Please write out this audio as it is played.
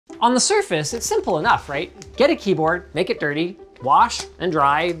On the surface, it's simple enough, right? Get a keyboard, make it dirty, wash and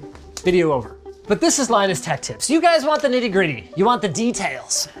dry, video over. But this is Linus Tech Tips. You guys want the nitty gritty. You want the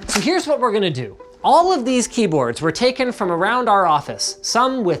details. So here's what we're gonna do. All of these keyboards were taken from around our office,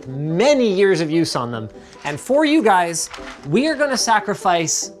 some with many years of use on them. And for you guys, we are gonna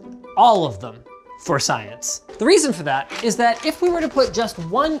sacrifice all of them for science. The reason for that is that if we were to put just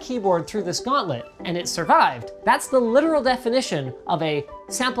one keyboard through this gauntlet and it survived, that's the literal definition of a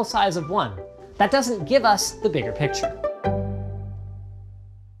sample size of 1. That doesn't give us the bigger picture.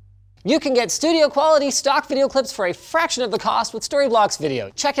 You can get studio quality stock video clips for a fraction of the cost with Storyblocks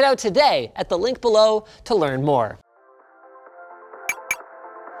Video. Check it out today at the link below to learn more.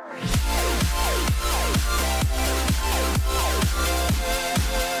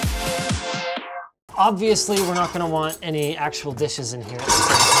 Obviously, we're not gonna want any actual dishes in here at the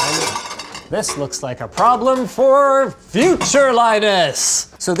same time. This looks like a problem for future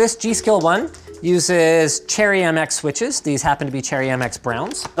Linus. So this G-Skill 1 uses Cherry MX switches. These happen to be Cherry MX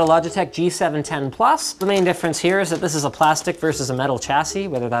Browns. The Logitech G710 Plus. The main difference here is that this is a plastic versus a metal chassis.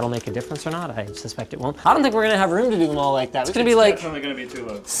 Whether that'll make a difference or not, I suspect it won't. I don't think we're gonna have room to do them all like that. It's gonna be like definitely gonna be too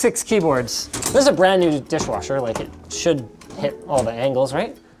low. 6 keyboards. This is a brand new dishwasher. Like it should hit all the angles,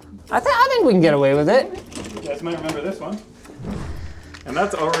 right? I think we can get away with it. You guys might remember this one. And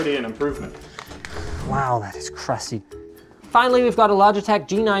that's already an improvement. Wow, that is crusty. Finally, we've got a Logitech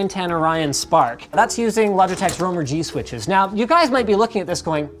G910 Orion Spark. That's using Logitech's Roamer G switches. Now, you guys might be looking at this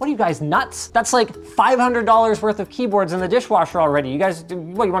going, what are you guys, nuts? That's like $500 worth of keyboards in the dishwasher already. You guys,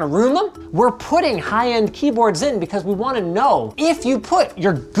 what, you wanna ruin them? We're putting high-end keyboards in because we wanna know if you put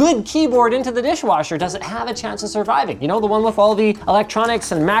your good keyboard into the dishwasher, does it have a chance of surviving? You know, the one with all the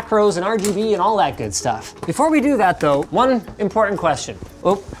electronics and macros and RGB and all that good stuff. Before we do that though, one important question.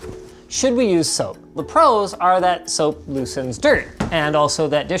 Oh. Should we use soap? The pros are that soap loosens dirt, and also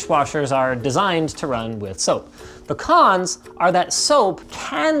that dishwashers are designed to run with soap. The cons are that soap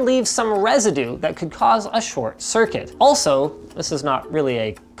can leave some residue that could cause a short circuit. Also, this is not really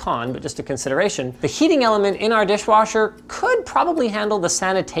a con, but just a consideration, the heating element in our dishwasher could probably handle the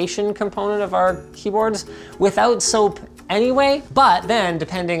sanitation component of our keyboards without soap anyway, but then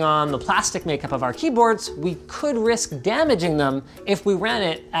depending on the plastic makeup of our keyboards, we could risk damaging them if we ran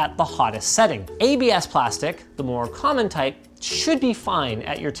it at the hottest setting. ABS plastic, the more common type, should be fine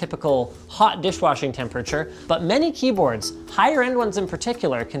at your typical hot dishwashing temperature, but many keyboards, higher end ones in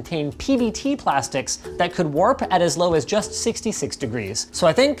particular, contain PBT plastics that could warp at as low as just 66 degrees. So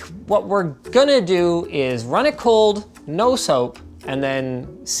I think what we're gonna do is run it cold, no soap, and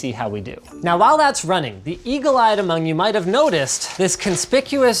then see how we do. Now, while that's running, the eagle-eyed among you might have noticed this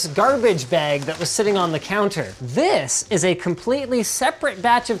conspicuous garbage bag that was sitting on the counter. This is a completely separate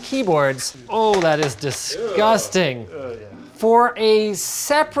batch of keyboards. Oh, that is disgusting. For a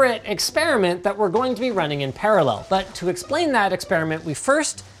separate experiment that we're going to be running in parallel. But to explain that experiment, we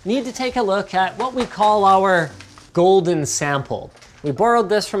first need to take a look at what we call our golden sample. We borrowed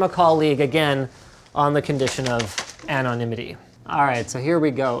this from a colleague, again, on the condition of anonymity. All right, so here we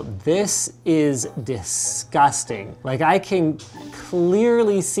go. This is disgusting. Like, I can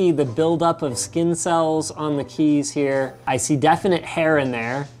clearly see the buildup of skin cells on the keys here. I see definite hair in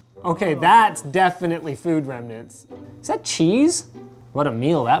there. Okay, that's definitely food remnants. Is that cheese? What a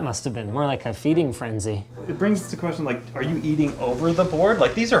meal that must have been. More like a feeding frenzy. It brings us to the question, like, are you eating over the board?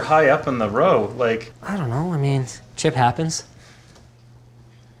 Like, these are high up in the row, like. I don't know, I mean, chip happens.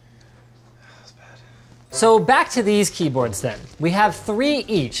 So back to these keyboards then. We have 3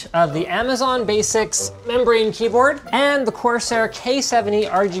 each of the Amazon Basics membrane keyboard and the Corsair K70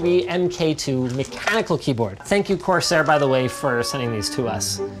 RGB MK.II mechanical keyboard. Thank you, Corsair, by the way, for sending these to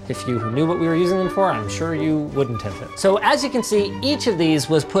us. If you knew what we were using them for, I'm sure you wouldn't have. So as you can see, each of these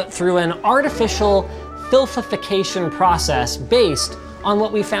was put through an artificial filtrification process based on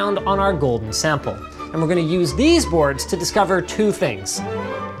what we found on our golden sample. And we're gonna use these boards to discover 2 things.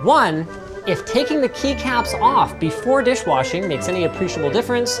 One, if taking the keycaps off before dishwashing makes any appreciable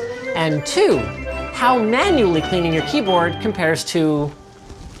difference, and 2, how manually cleaning your keyboard compares to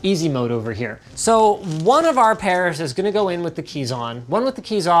easy mode over here. So one of our pairs is gonna go in with the keys on, one with the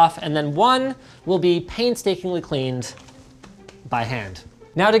keys off, and then one will be painstakingly cleaned by hand.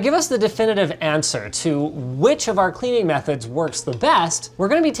 Now, to give us the definitive answer to which of our cleaning methods works the best, we're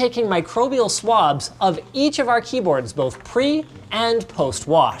gonna be taking microbial swabs of each of our keyboards, both pre and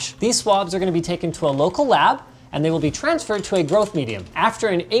post-wash. These swabs are gonna be taken to a local lab, and they will be transferred to a growth medium. After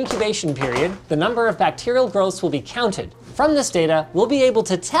an incubation period, the number of bacterial growths will be counted. From this data, we'll be able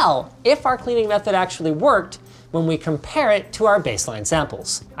to tell if our cleaning method actually worked when we compare it to our baseline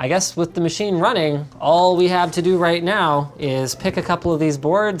samples. I guess with the machine running, all we have to do right now is pick a couple of these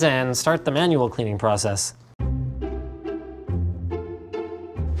boards and start the manual cleaning process.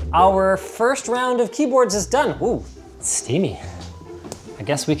 Our first round of keyboards is done. Ooh, it's steamy. I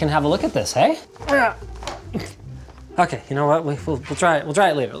guess we can have a look at this, hey? Okay, you know what? We'll try it. We'll try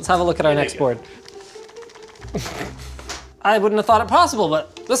it later. Let's have a look at our next board. I wouldn't have thought it possible,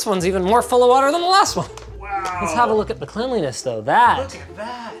 but this one's even more full of water than the last one. Wow. Let's have a look at the cleanliness though. That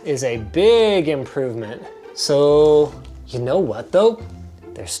is a big improvement. So, you know what though?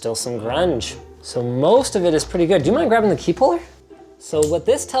 There's still some grunge. So most of it is pretty good. Do you mind grabbing the key puller? So what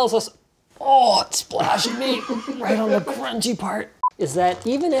this tells us, oh, it splashed me right on the grungy part, is that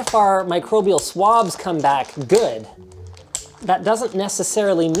even if our microbial swabs come back good, that doesn't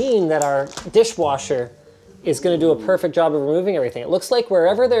necessarily mean that our dishwasher is gonna do a perfect job of removing everything. It looks like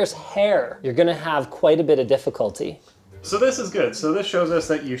wherever there's hair, you're gonna have quite a bit of difficulty. So this is good. So this shows us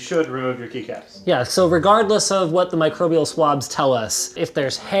that you should remove your keycaps. Yeah, so regardless of what the microbial swabs tell us, if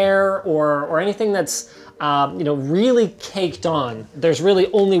there's hair or anything that's you know, really caked on, there's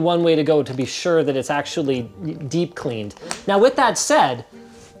really only one way to go to be sure that it's actually deep cleaned. Now with that said,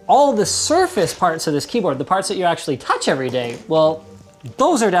 all the surface parts of this keyboard, the parts that you actually touch every day, well,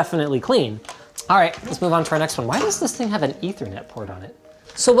 those are definitely clean. All right, let's move on to our next one. Why does this thing have an Ethernet port on it?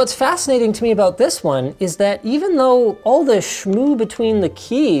 So what's fascinating to me about this one is that even though all the shmoo between the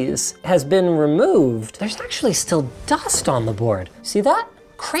keys has been removed, there's actually still dust on the board. See that?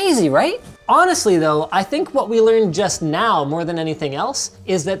 Crazy, right? Honestly though, I think what we learned just now more than anything else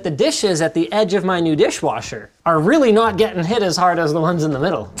is that the dishes at the edge of my new dishwasher are really not getting hit as hard as the ones in the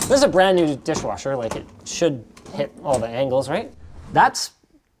middle. This is a brand new dishwasher, like it should hit all the angles, right? That's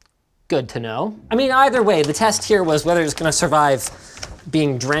good to know. I mean, either way, the test here was whether it's gonna survive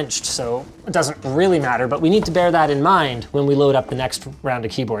being drenched, so it doesn't really matter, but we need to bear that in mind when we load up the next round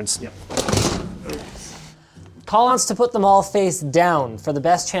of keyboards. Yep. Paul wants to put them all face down for the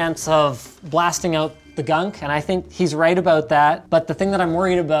best chance of blasting out the gunk, and I think he's right about that. But the thing that I'm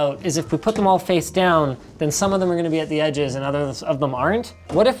worried about is if we put them all face down, then some of them are gonna be at the edges and others of them aren't.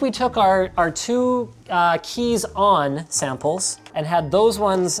 What if we took our two keys on samples and had those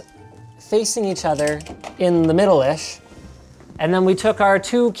ones facing each other in the middle-ish, and then we took our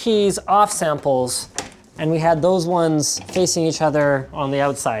two keys off samples and we had those ones facing each other on the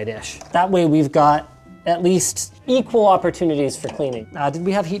outside-ish. That way we've got at least equal opportunities for cleaning. Did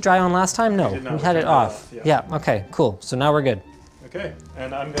we have heat dry on last time? No, we had it off. Yeah, okay, cool. So now we're good. Okay,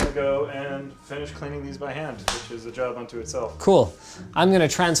 and I'm gonna go and finish cleaning these by hand, which is a job unto itself. Cool. I'm gonna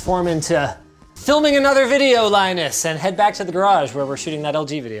transform into filming another video, Linus, and head back to the garage where we're shooting that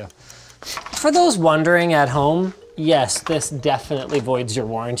LG video. For those wondering at home, yes, this definitely voids your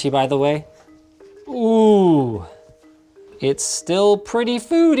warranty, by the way. Ooh, it's still pretty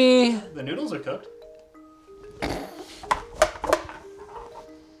foody. The noodles are cooked.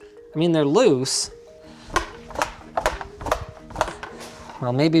 I mean, they're loose.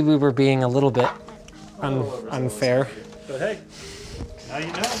 Well, maybe we were being a little bit unfair. But hey, now you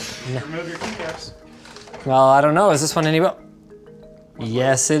know. Remove your keycaps. Well, I don't know, is this one any better?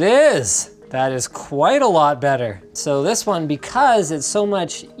 Yes, it is. That is quite a lot better. So this one, because it's so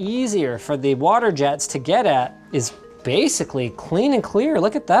much easier for the water jets to get at, is basically clean and clear.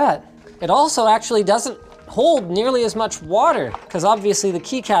 Look at that. It also actually doesn't hold nearly as much water, because obviously the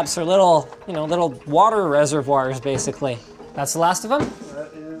keycaps are little, you know, little water reservoirs, basically. That's the last of them?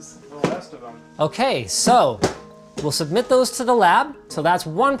 That is the last of them. Okay, so we'll submit those to the lab. So that's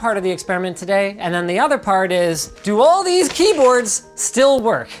one part of the experiment today. And then the other part is, do all these keyboards still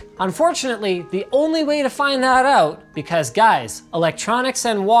work? Unfortunately, the only way to find that out, because guys, electronics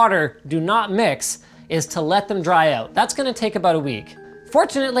and water do not mix, is to let them dry out. That's gonna take about a week.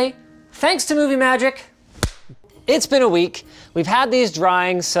 Fortunately, thanks to Movie Magic, it's been a week. We've had these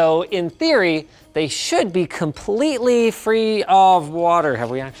drying, so in theory, they should be completely free of water.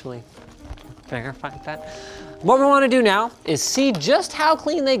 Have we actually verified that? What we want to do now is see just how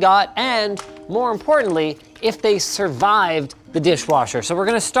clean they got, and more importantly, if they survived the dishwasher. So we're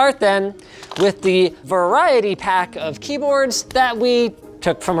gonna start then with the variety pack of keyboards that we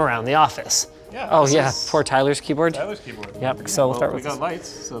took from around the office. Yeah, oh yeah, poor Tyler's keyboard. Tyler's keyboard. Yep, so we'll start with we got lights,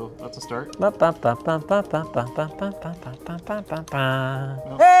 so that's a start.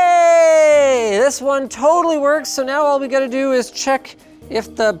 Hey, this one totally works, so now all we gotta do is check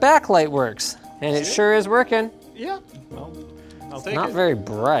if the backlight works. And it sure is working. Yeah, well, I'll take it. Not very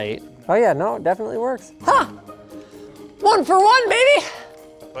bright. Oh yeah, no, it definitely works. Huh, 1 for 1, baby.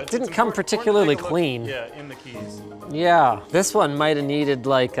 but didn't come particularly clean. Yeah, in the keys. Yeah, this one might have needed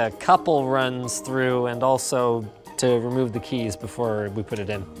like a couple runs through and also to remove the keys before we put it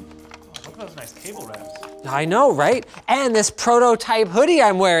in. Oh, look at those nice cable wraps. I know, right? And this prototype hoodie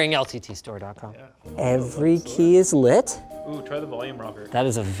I'm wearing, lttstore.com. Yeah. Every key is lit. Ooh, try the volume rocker. That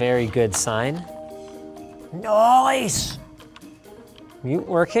is a very good sign. Nice! Mute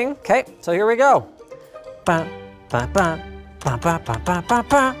working. Okay, so here we go. Ba, ba, ba, ba, ba, ba, ba, ba,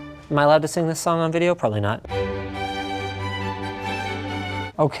 ba. Am I allowed to sing this song on video? Probably not.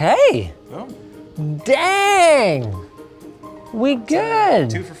 Okay. Oh. Dang! We good.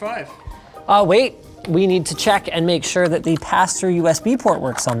 2 for 5. Oh, wait. We need to check and make sure that the pass-through USB port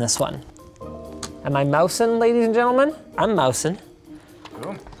works on this one. Am I mousing, ladies and gentlemen? I'm mousing.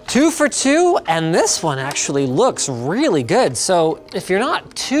 Boom. 2 for 2, and this one actually looks really good. So if you're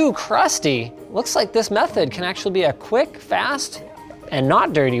not too crusty, looks like this method can actually be a quick, fast, and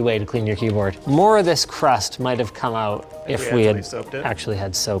not dirty way to clean your keyboard. More of this crust might have come out if we had actually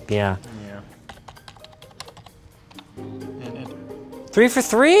had soap, yeah. And enter. 3 for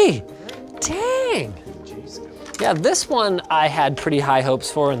 3. Dang. Yeah, this one I had pretty high hopes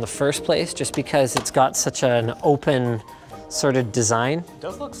for in the first place, just because it's got such an open sort of design. It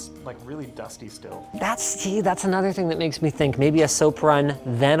does look like really dusty still. That's another thing that makes me think maybe a soap run,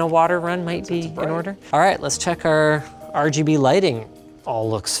 then a water run might be in order. All right, let's check our RGB lighting. All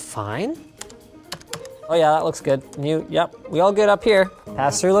looks fine. Oh yeah, that looks good. Mute, yep, we all good up here.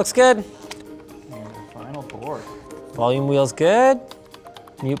 Pass-through looks good. And the final board. Volume wheel's good.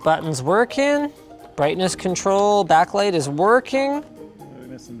 Mute button's working. Brightness control, backlight is working. What are we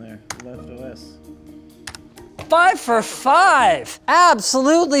missing there? Left OS. 5 for 5.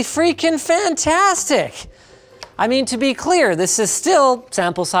 Absolutely freaking fantastic. I mean, to be clear, this is still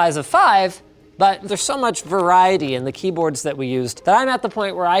sample size of 5, but there's so much variety in the keyboards that we used that I'm at the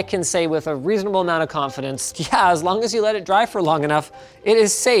point where I can say with a reasonable amount of confidence, yeah, as long as you let it dry for long enough, it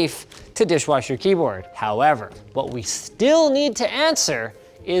is safe to dishwash your keyboard. However, what we still need to answer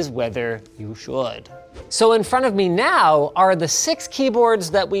is whether you should. So in front of me now are the 6 keyboards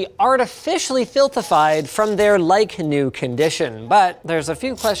that we artificially filthified from their like new condition. But there's a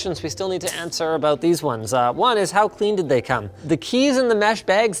few questions we still need to answer about these ones. One is, how clean did they come? The keys in the mesh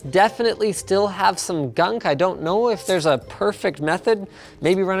bags definitely still have some gunk. I don't know if there's a perfect method.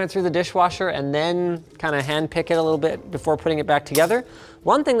 Maybe run it through the dishwasher and then kind of hand pick it a little bit before putting it back together.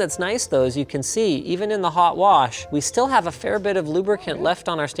 One thing that's nice though is you can see, even in the hot wash, we still have a fair bit of lubricant left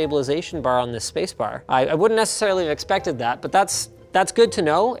on our stabilization bar on this space bar. I wouldn't necessarily have expected that, but that's good to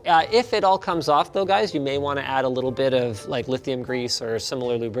know. If it all comes off though, guys, you may want to add a little bit of like lithium grease or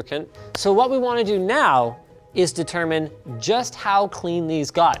similar lubricant. So what we want to do now is determine just how clean these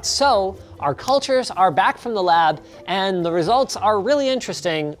got. So our cultures are back from the lab and the results are really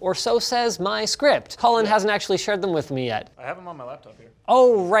interesting, or so says my script. Colin hasn't actually shared them with me yet. I have them on my laptop here.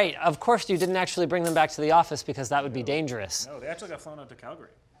 Oh, right. Of course you didn't actually bring them back to the office because that would be dangerous. No, they actually got flown out to Calgary.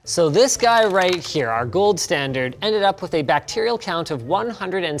 So this guy right here, our gold standard, ended up with a bacterial count of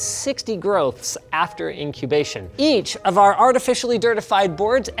 160 growths after incubation. Each of our artificially dirtified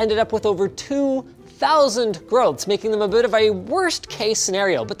boards ended up with over 2,000 growths, making them a bit of a worst case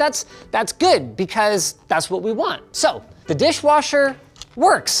scenario. But that's good because that's what we want. So the dishwasher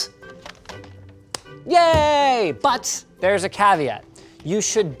works. Yay! But there's a caveat. You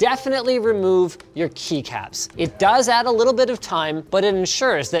should definitely remove your keycaps. It does add a little bit of time, but it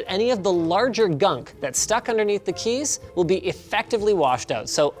ensures that any of the larger gunk that's stuck underneath the keys will be effectively washed out.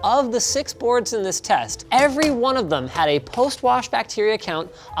 So of the 6 boards in this test, every one of them had a post-wash bacteria count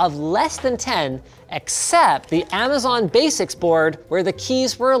of less than 10, except the Amazon Basics board where the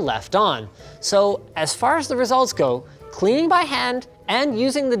keys were left on. So as far as the results go, cleaning by hand and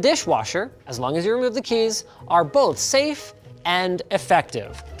using the dishwasher, as long as you remove the keys, are both safe and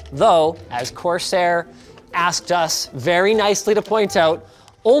effective. Though, as Corsair asked us very nicely to point out,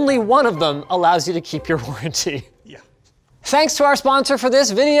 only one of them allows you to keep your warranty. Yeah. Thanks to our sponsor for this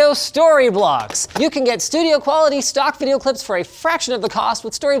video, Storyblocks. You can get studio quality stock video clips for a fraction of the cost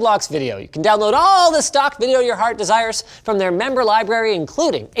with Storyblocks Video. You can download all the stock video your heart desires from their member library,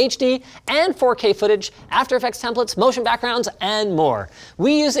 including HD and 4K footage, After Effects templates, motion backgrounds, and more.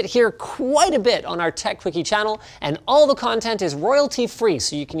 We use it here quite a bit on our Tech Quickie channel, and all the content is royalty-free,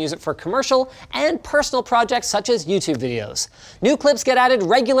 so you can use it for commercial and personal projects such as YouTube videos. New clips get added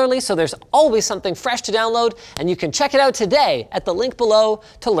regularly, so there's always something fresh to download, and you can check it out today at the link below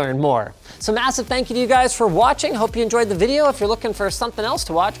to learn more. So massive thank you to you guys for watching. Hope you enjoyed the video. If you're looking for something else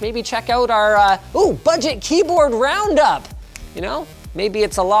to watch, maybe check out our budget keyboard roundup. You know, maybe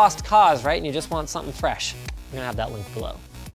it's a lost cause, right? And you just want something fresh. I'm gonna have that link below.